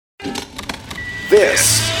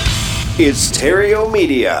This is Stereo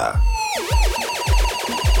Media.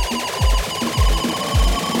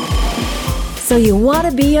 So you want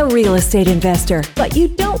to be a real estate investor, but you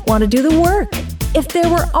don't want to do the work. If there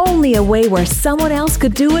were only a way where someone else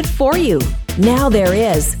could do it for you. Now there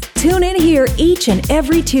is. Tune in here each and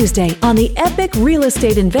every Tuesday on the Epic Real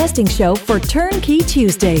Estate Investing Show for Turnkey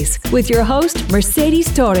Tuesdays with your host,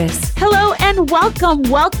 Mercedes Torres. Hello and welcome.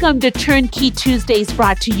 Welcome to Turnkey Tuesdays,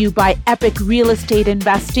 brought to you by Epic Real Estate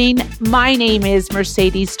Investing. My name is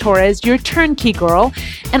Mercedes Torres, your turnkey girl,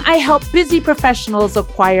 and I help busy professionals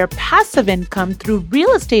acquire passive income through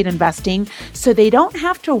real estate investing so they don't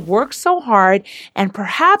have to work so hard and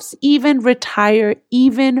perhaps even retire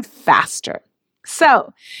even faster.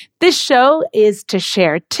 So, this show is to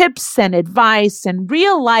share tips and advice and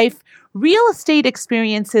real-life real estate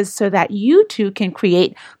experiences so that you too can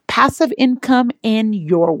create passive income in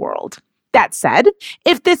your world. That said,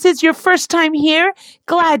 if this is your first time here,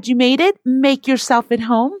 glad you made it. Make yourself at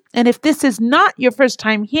home. And if this is not your first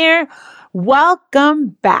time here,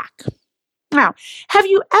 welcome back. Now, have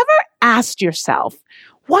you ever asked yourself,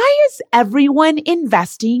 why is everyone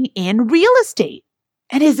investing in real estate?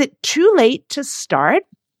 And is it too late to start?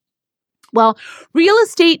 Well, real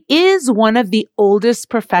estate is one of the oldest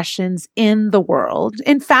professions in the world.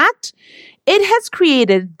 In fact, it has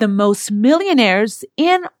created the most millionaires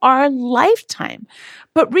in our lifetime.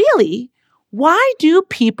 But really, why do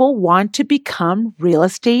people want to become real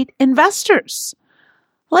estate investors?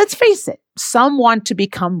 Let's face it, some want to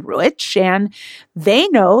become rich, and they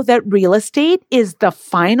know that real estate is the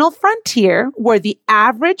final frontier where the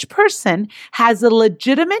average person has a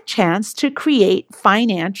legitimate chance to create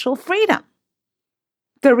financial freedom.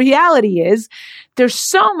 The reality is, there's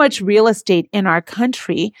so much real estate in our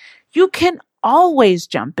country, you can always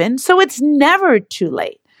jump in, so it's never too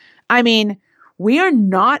late. I mean, we are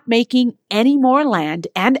not making any more land,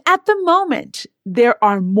 and at the moment, there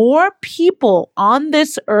are more people on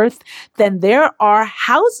this earth than there are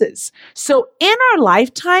houses. So in our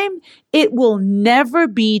lifetime, it will never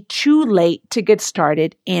be too late to get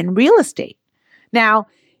started in real estate. Now,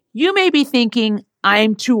 you may be thinking,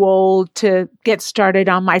 I'm too old to get started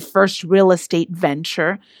on my first real estate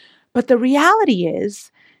venture. But the reality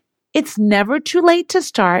is, it's never too late to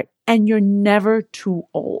start, and you're never too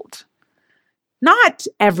old. Not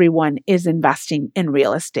everyone is investing in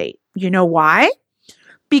real estate. You know why?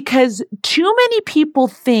 Because too many people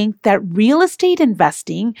think that real estate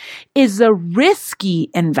investing is a risky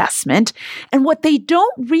investment. And what they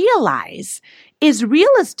don't realize is real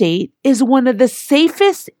estate is one of the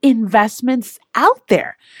safest investments out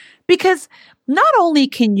there. Because not only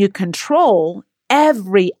can you control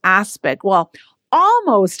every aspect,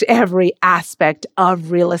 almost every aspect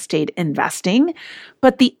of real estate investing,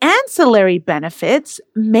 but the ancillary benefits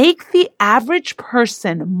make the average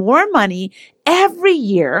person more money every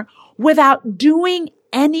year without doing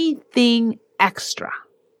anything extra.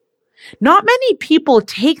 Not many people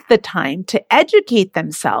take the time to educate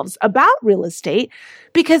themselves about real estate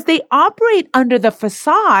because they operate under the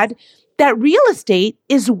facade that real estate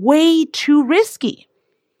is way too risky.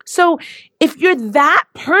 So if you're that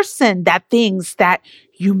person that thinks that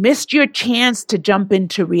you missed your chance to jump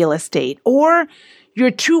into real estate, or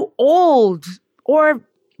you're too old, or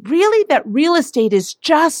really that real estate is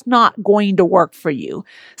just not going to work for you,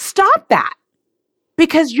 stop that,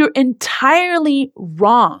 because you're entirely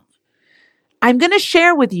wrong. I'm going to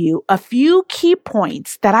share with you a few key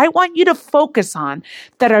points that I want you to focus on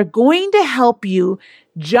that are going to help you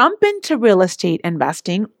jump into real estate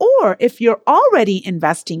investing, or if you're already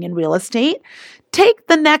investing in real estate, take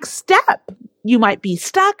the next step. You might be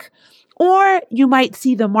stuck, or you might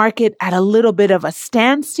see the market at a little bit of a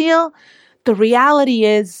standstill. The reality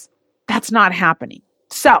is that's not happening.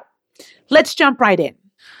 So let's jump right in.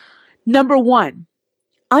 Number one,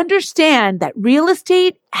 understand that real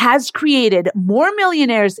estate has created more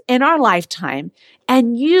millionaires in our lifetime,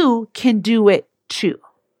 and you can do it too.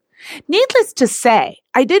 Needless to say,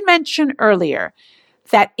 I did mention earlier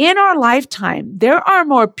that in our lifetime, there are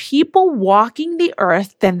more people walking the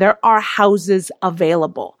earth than there are houses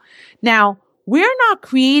available. Now, we're not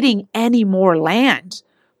creating any more land,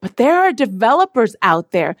 but there are developers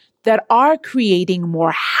out there that are creating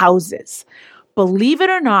more houses. Believe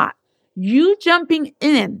it or not, you jumping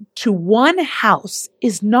in to one house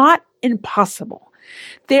is not impossible.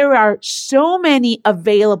 There are so many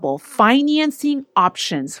available financing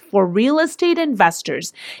options for real estate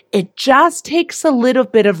investors. It just takes a little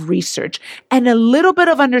bit of research and a little bit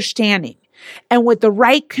of understanding. And with the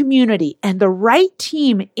right community and the right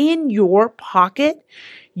team in your pocket,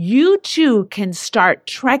 you too can start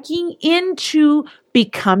trekking into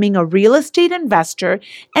becoming a real estate investor,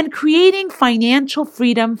 and creating financial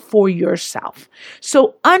freedom for yourself.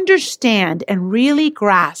 So understand and really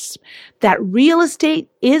grasp that real estate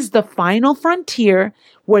is the final frontier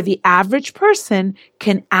where the average person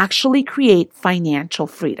can actually create financial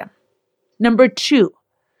freedom. Number 2,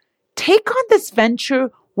 take on this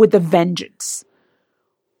venture with a vengeance.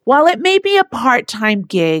 While it may be a part-time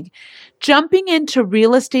gig, jumping into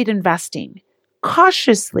real estate investing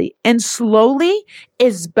cautiously and slowly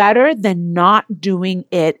is better than not doing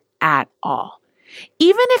it at all.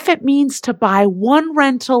 Even if it means to buy one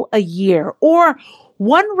rental a year or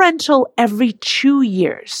one rental every 2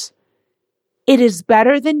 years, it is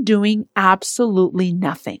better than doing absolutely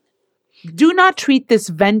nothing. Do not treat this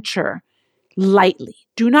venture lightly.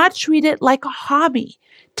 Do not treat it like a hobby.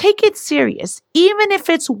 Take it serious, even if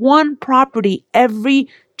it's one property every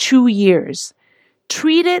 2 years.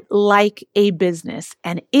 Treat it like a business,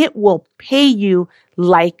 and it will pay you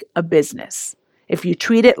like a business. If you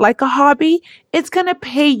treat it like a hobby, it's going to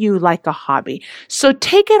pay you like a hobby. So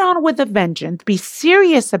take it on with a vengeance. Be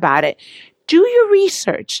serious about it. Do your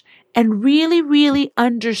research and really, really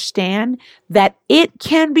understand that it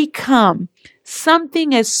can become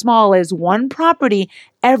something as small as one property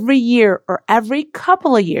every year or every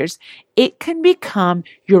couple of years. It can become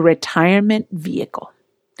your retirement vehicle.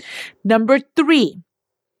 Number 3,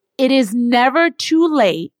 it is never too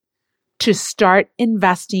late to start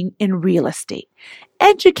investing in real estate.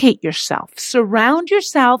 Educate yourself. Surround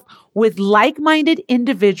yourself with like-minded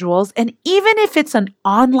individuals. And even if it's an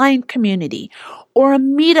online community or a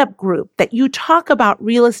meetup group that you talk about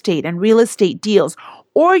real estate and real estate deals,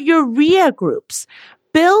 or your RIA groups,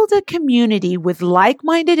 build a community with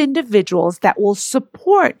like-minded individuals that will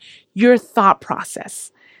support your thought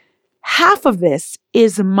process. Half of this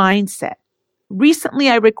is mindset. Recently,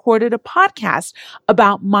 I recorded a podcast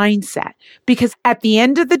about mindset because at the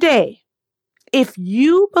end of the day, if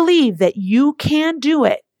you believe that you can do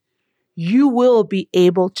it, you will be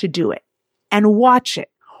able to do it. And watch it.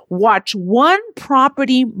 Watch one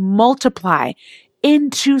property multiply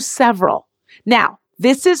into several. Now,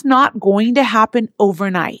 this is not going to happen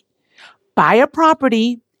overnight. Buy a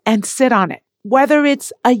property and sit on it, whether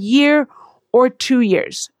it's a year or 2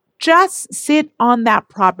 years. Just sit on that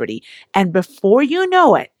property. And before you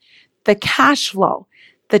know it, the cash flow,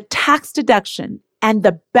 the tax deduction, and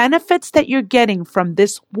the benefits that you're getting from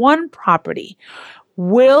this one property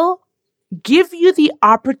will give you the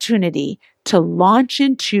opportunity to launch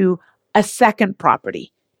into a second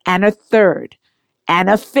property and a third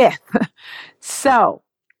and a fifth. So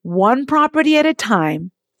one property at a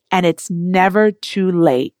time, and it's never too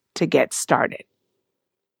late to get started.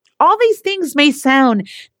 All these things may sound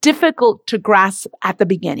difficult to grasp at the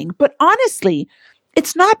beginning, but honestly,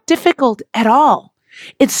 it's not difficult at all.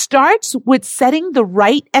 It starts with setting the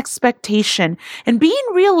right expectation and being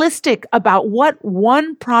realistic about what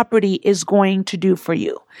one property is going to do for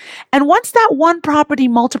you. And once that one property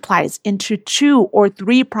multiplies into 2 or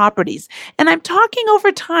 3 properties, and I'm talking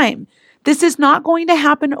over time, this is not going to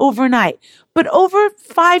happen overnight, but over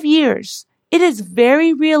 5 years, it is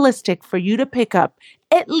very realistic for you to pick up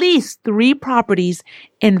at least 3 properties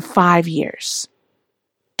in 5 years.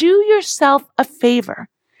 Do yourself a favor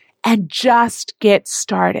and just get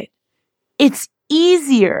started. It's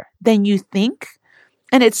easier than you think,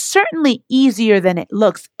 and it's certainly easier than it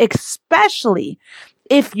looks, especially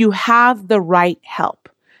if you have the right help.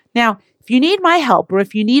 Now, if you need my help or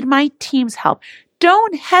if you need my team's help,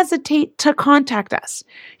 don't hesitate to contact us.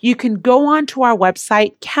 You can go onto our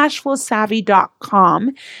website,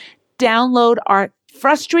 cashflowsavvy.com, download our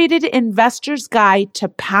Frustrated Investor's Guide to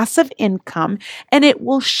Passive Income, and it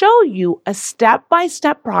will show you a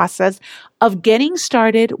step-by-step process of getting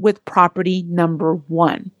started with property number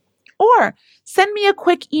 1. Or send me a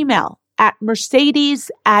quick email at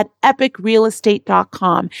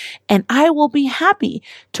mercedes@epicrealestate.com, and I will be happy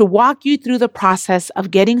to walk you through the process of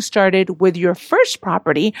getting started with your first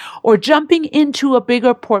property or jumping into a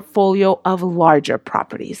bigger portfolio of larger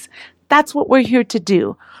properties. That's what we're here to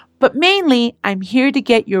do. But mainly, I'm here to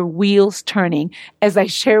get your wheels turning as I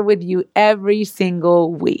share with you every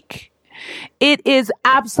single week. It is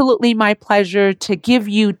absolutely my pleasure to give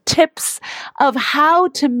you tips of how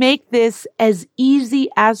to make this as easy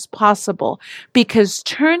as possible, because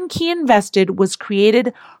Turnkey Invested was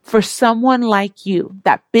created for someone like you,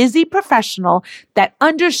 that busy professional that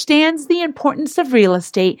understands the importance of real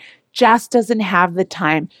estate, just doesn't have the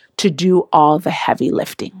time to do all the heavy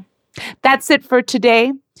lifting. That's it for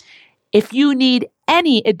today. If you need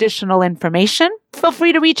any additional information, feel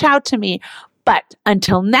free to reach out to me. But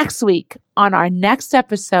until next week, on our next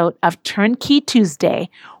episode of Turnkey Tuesday,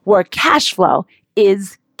 where cash flow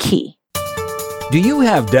is key. Do you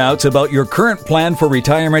have doubts about your current plan for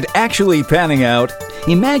retirement actually panning out?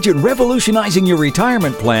 Imagine revolutionizing your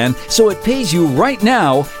retirement plan so it pays you right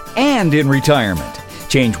now and in retirement.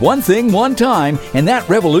 Change one thing one time, and that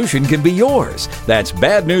revolution can be yours. That's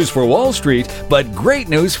bad news for Wall Street, but great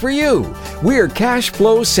news for you. We're cash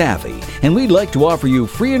flow savvy, and we'd like to offer you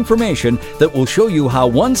free information that will show you how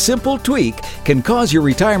one simple tweak can cause your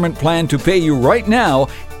retirement plan to pay you right now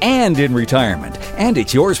and in retirement. And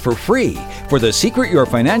it's yours for free. For the secret your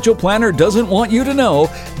financial planner doesn't want you to know,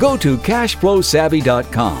 go to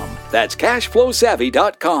cashflowsavvy.com. That's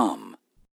cashflowsavvy.com.